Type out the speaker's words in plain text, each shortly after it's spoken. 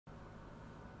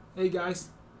Hey guys,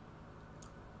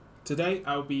 today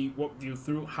I'll be walking you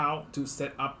through how to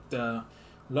set up the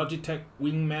Logitech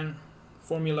WingMan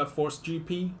Formula Force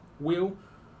GP wheel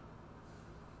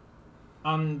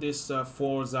on this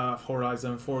Forza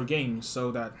Horizon 4 game so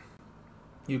that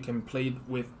you can play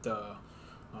with the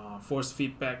force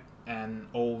feedback and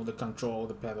all the control,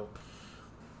 the pedal.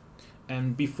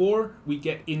 And before we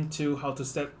get into how to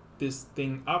set this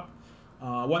thing up,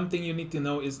 one thing you need to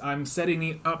know is I'm setting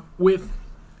it up with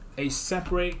a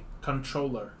separate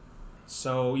controller.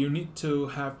 So you need to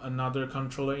have another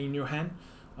controller in your hand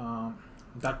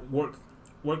that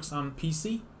works on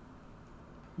PC.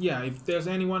 Yeah, if there's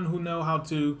anyone who know how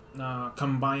to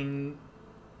combine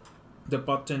the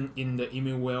button in the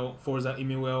EmuWheel, Forza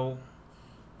EmuWheel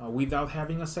without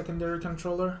having a secondary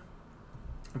controller,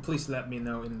 please let me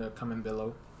know in the comment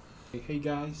below. Hey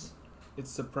guys, it's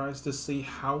surprised to see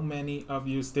how many of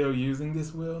you still using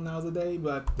this wheel nowadays,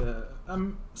 but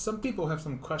some people have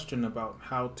some question about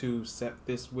how to set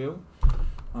this wheel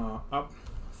up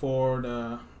for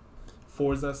the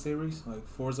Forza series, like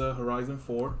Forza Horizon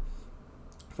 4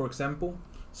 for example.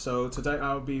 So today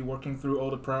I'll be working through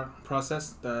all the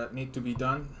process that need to be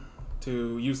done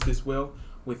to use this wheel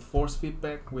with force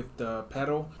feedback with the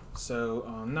pedal.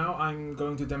 So now I'm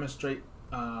going to demonstrate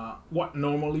what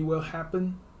normally will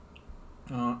happen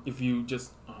if you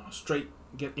just straight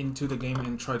get into the game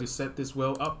and try to set this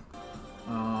wheel up.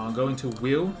 Go into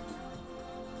wheel,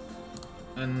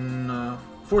 and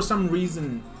for some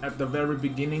reason at the very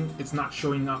beginning it's not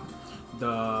showing up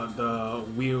the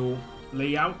wheel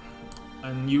layout,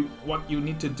 and what you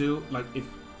need to do, like if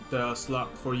the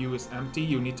slot for you is empty,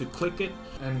 you need to click it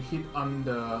and hit on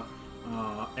the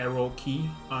arrow key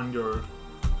on your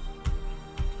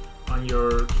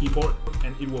keyboard,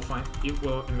 and it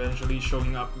will eventually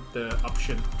showing up the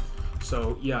option.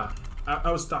 So yeah,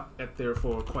 I was stuck at there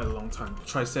for quite a long time.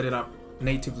 Try set it up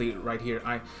natively right here.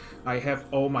 I have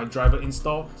all my driver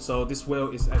installed, so this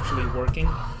wheel is actually working.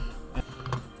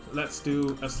 Let's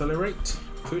do accelerate,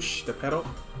 push the pedal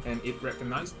and it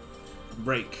recognized.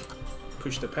 Brake,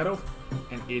 push the pedal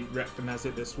and it recognized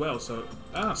it as well. So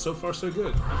so far so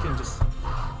good. I can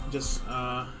just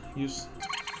use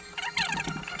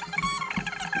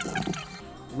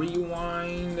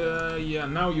rewind. Yeah,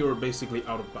 now you're basically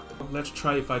out of button. Let's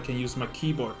try if I can use my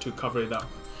keyboard to cover it up.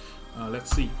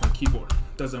 Let's see. My keyboard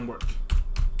doesn't work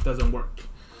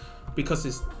because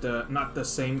it's not the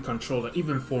same controller.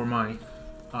 Even for my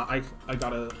I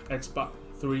got a Xbox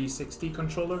 360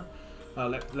 controller.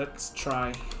 Let's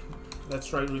try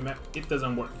remap. It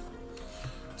doesn't work.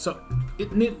 So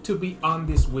it need to be on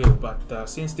this wheel, but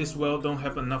since this wheel don't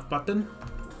have enough button,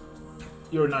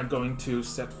 you're not going to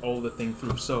set all the thing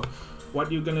through. So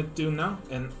what you're gonna do now,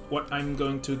 and what I'm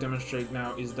going to demonstrate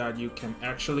now, is that you can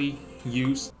actually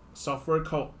use software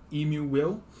called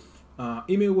EmuWheel.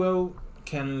 EmuWheel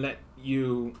can let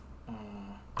you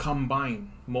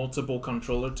combine multiple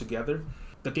controllers together.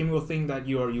 The game will think that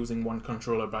you are using one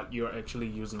controller, but you're actually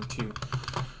using two.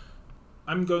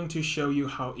 I'm going to show you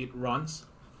how it runs,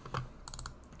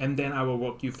 and then I will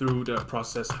walk you through the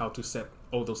process how to set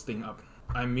all those things up.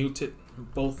 I muted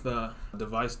both the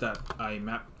device that I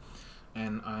mapped,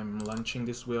 and I'm launching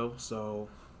this wheel, so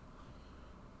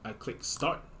I click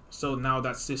start. So now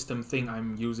that system thing,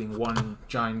 I'm using one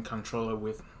giant controller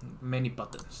with many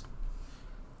buttons.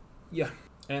 Yeah,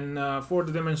 and for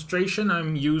the demonstration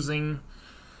I'm using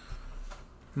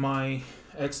my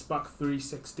Xbox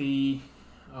 360.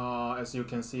 As you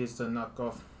can see, it's a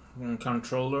knockoff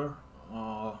controller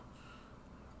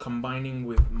combining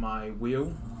with my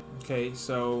wheel. Okay,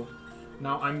 so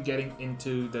now I'm getting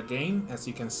into the game. As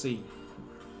you can see,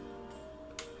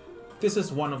 this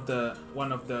is one of the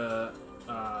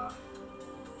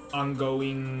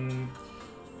ongoing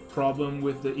problem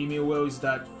with the EmuWheel, is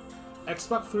that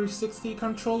Xbox 360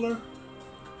 controller,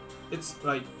 it's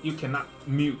like you cannot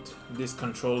mute this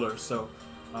controller, so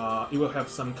it will have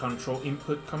some control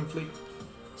input conflict.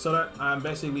 So that I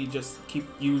basically just keep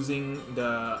using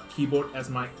the keyboard as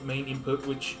my main input,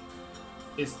 which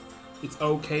it's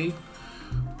okay.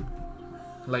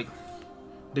 Like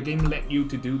the game let you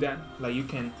to do that. Like you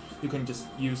can just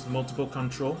use multiple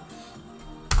control.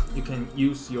 You can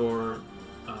use your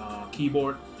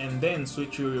keyboard and then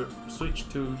switch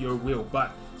to your wheel,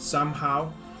 but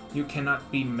somehow you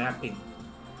cannot be mapping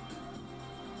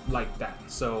like that.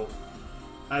 So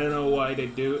I don't know why they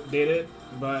did it,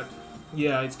 but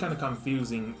yeah, it's kind of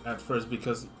confusing at first,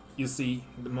 because you see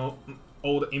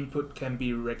all the input can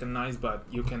be recognized, but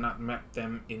you cannot map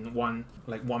them in one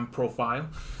profile.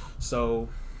 So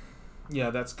yeah,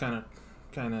 that's kind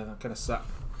of suck.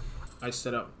 I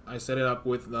set it up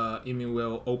with the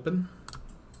EmuWheel open,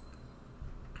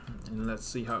 and let's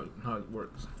see how it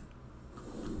works.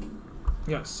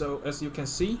 Yeah, so as you can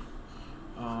see,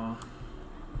 my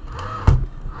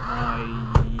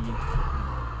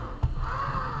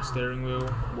steering wheel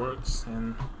works,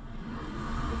 and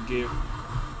it gives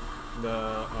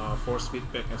the force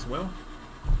feedback as well.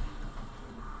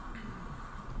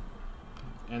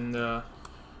 And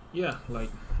yeah,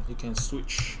 like you can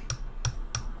switch.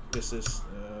 This is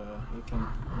you can,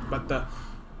 but the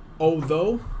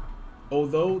although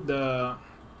the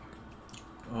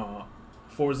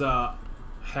Forza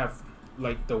have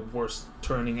like the worst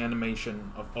turning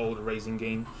animation of all the racing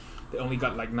game. They only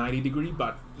got like 90-degree,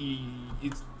 but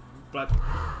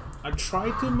I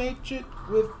tried to match it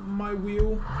with my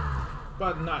wheel,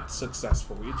 but not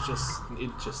successful. It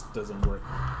just doesn't work.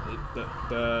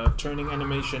 The turning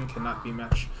animation cannot be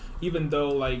matched, even though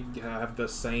like you have the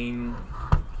same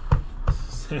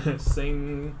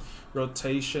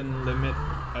rotation limit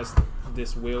as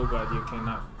this wheel, but you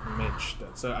cannot match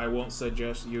that. So I won't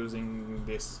suggest using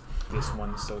this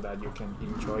one, so that you can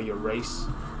enjoy your race.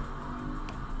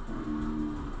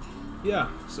 Yeah,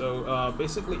 so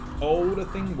basically all the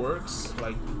thing works,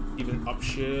 like even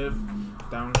upshift,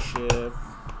 downshift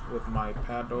with my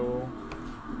pedal,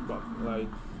 but like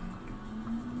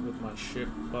with my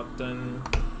shift button.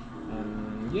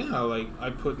 And yeah, like I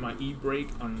put my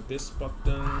e-brake on this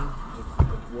button, it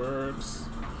works.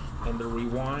 And the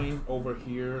rewind over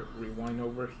here,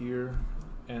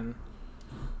 and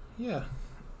yeah.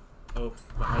 Oh,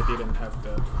 but I didn't have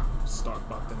the start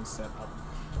button set up.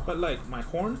 But like my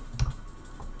horn,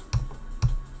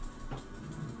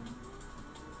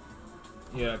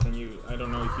 yeah, I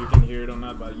don't know if you can hear it or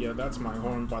not, but yeah, that's my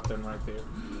horn button right there.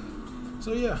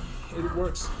 So yeah, it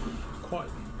works quite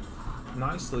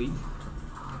nicely,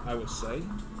 I would say.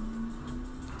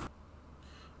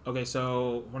 Okay,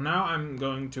 so for now I'm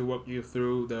going to walk you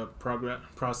through the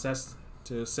process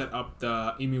to set up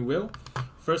the EmuWheel.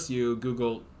 First, you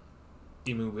Google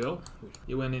EmuWheel.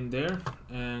 You went in there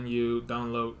and you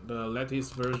download the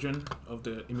latest version of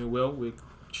the EmuWheel, which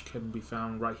can be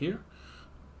found right here.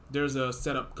 There's a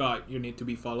setup guide you need to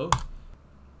be followed.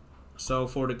 So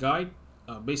for the guide,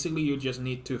 basically you just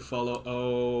need to follow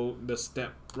all the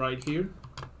steps right here.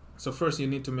 So first you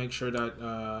need to make sure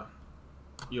that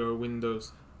your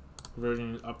Windows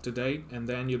version is up to date, and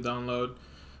then you download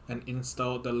and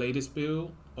install the latest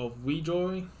build of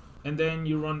VJoy, and then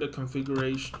you run the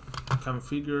configure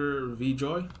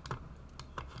VJoy.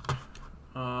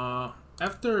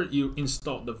 After you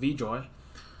install the VJoy,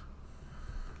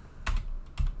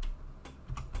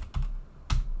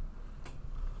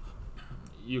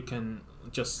 you can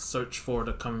just search for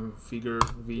the configure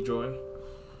VJoy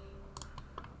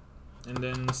and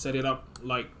then set it up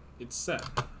like it's set.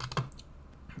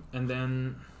 And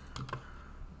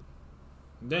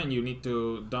then you need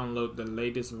to download the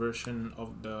latest version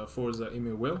of the Forza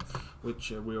EmuWheel,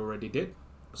 which we already did.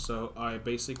 So I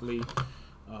basically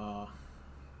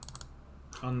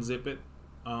unzip it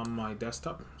on my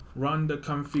desktop, run the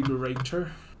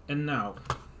configurator, and now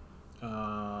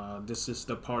this is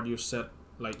the part you set,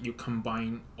 like you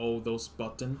combine all those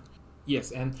buttons.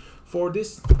 Yes, and for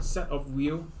this set of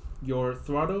wheel, your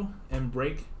throttle and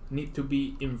brake need to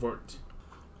be invert.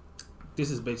 This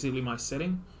is basically my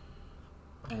setting,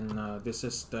 and this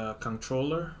is the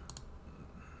controller.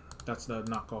 That's the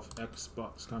knockoff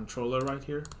Xbox controller right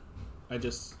here. I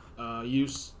just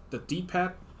use the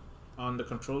D-pad on the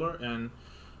controller and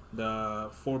the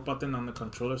 4 button on the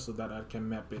controller so that I can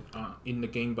map it in the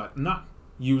game, but not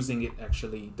using it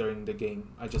actually during the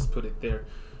game. I just put it there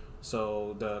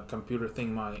so the computer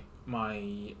think my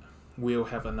wheel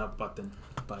have enough button,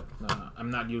 but I'm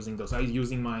not using those. I'm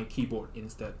using my keyboard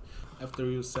instead. After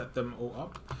you set them all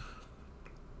up,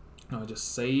 now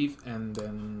just save and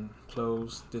then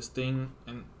close this thing,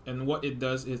 and what it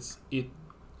does is it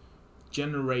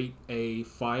generate a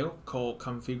file called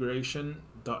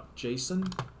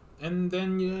configuration.json, and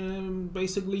then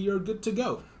basically you're good to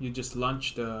go. You just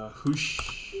launch the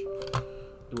whoosh,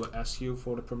 it will ask you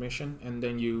for the permission, and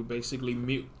then you basically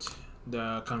mute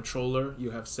the controller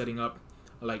you have setting up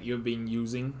like you've been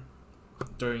using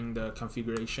during the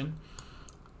configuration.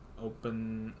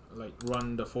 Open, like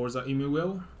run the Forza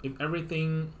EmuWheel. If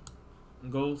everything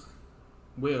goes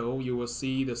well, you will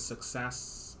see the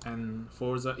success and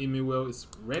Forza EmuWheel is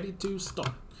ready to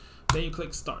start. Then you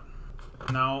click start.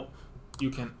 Now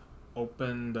you can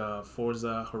open the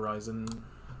Forza Horizon.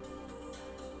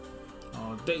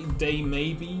 They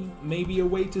may be a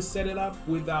way to set it up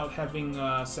without having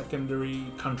a secondary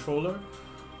controller,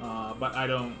 but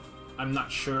I'm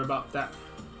not sure about that.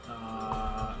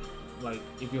 like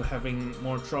if you're having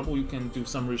more trouble, you can do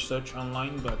some research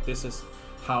online, but this is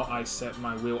how I set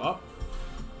my wheel up.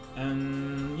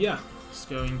 And yeah, let's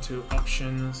go into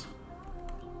options,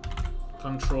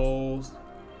 controls.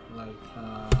 Like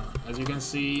as you can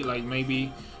see, like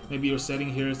maybe your setting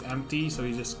here is empty, so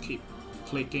you just keep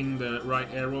clicking the right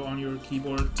arrow on your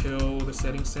keyboard till the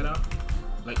settings set up,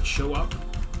 like show up,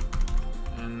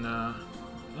 and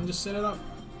just set it up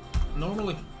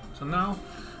normally. So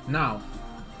now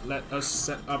let us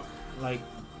set up, like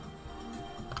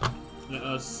let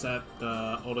us set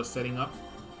all the setting up.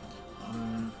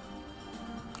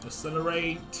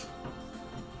 Accelerate,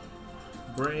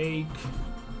 brake,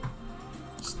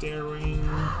 steering,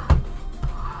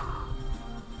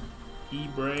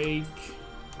 e-brake,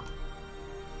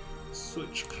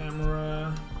 switch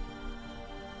camera,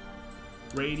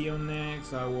 radio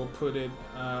next. I will put it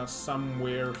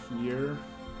somewhere here.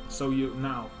 So you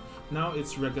now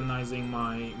it's recognizing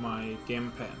my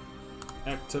gamepad.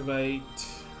 Activate.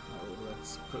 Oh,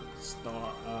 let's put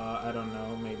start. I don't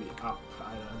know, maybe up.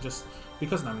 I don't know, just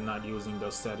because I'm not using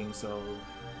those settings. So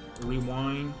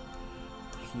rewind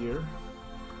here.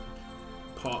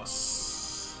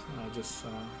 Pause. I just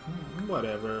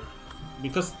whatever,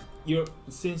 because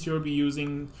since you'll be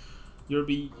using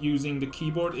the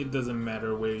keyboard, it doesn't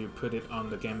matter where you put it on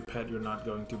the gamepad. You're not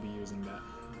going to be using that.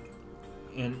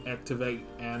 And activate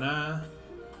Anna.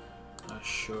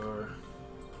 Sure.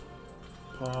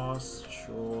 Pause.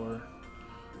 Sure.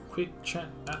 Quick chat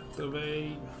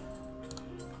activate.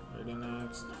 Ready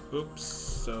next. Oops.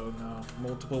 So now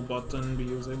multiple button be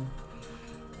using.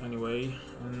 Anyway,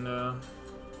 and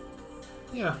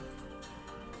yeah.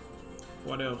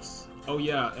 What else? Oh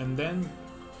yeah, and then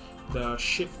the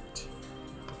shift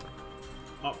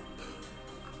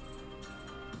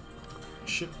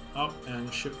up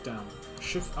and shift down.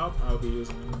 Shift up, I'll be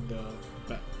using the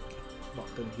back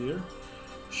button here.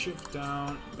 Shift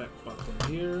down, back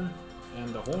button here,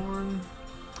 and the horn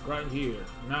right here.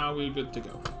 Now we're good to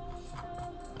go.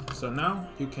 So now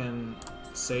you can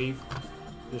save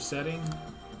your setting,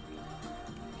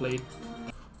 play.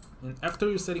 And after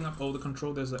you're setting up all the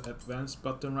control, there's an advanced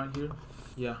button right here.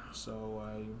 Yeah, so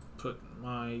I put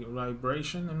my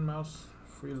vibration and mouse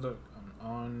free look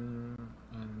on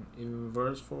and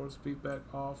inverse force feedback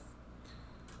off.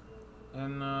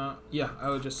 And yeah,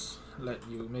 I'll just let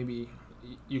you, maybe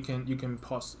you can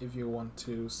pause if you want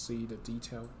to see the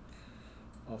detail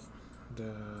of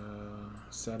the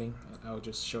setting. I'll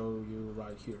just show you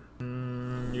right here.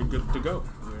 You're good to go.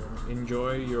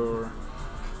 Enjoy your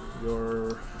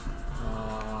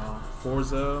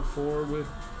Forza 4 with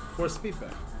force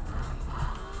feedback.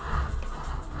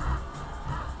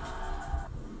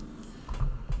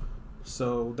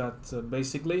 So that's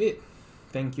basically it.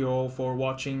 Thank you all for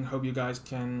watching. Hope you guys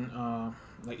can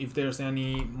like, if there's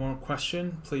any more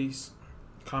question, please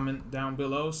comment down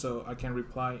below so I can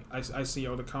reply. I see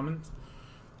all the comments,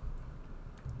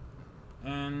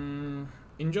 and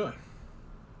enjoy.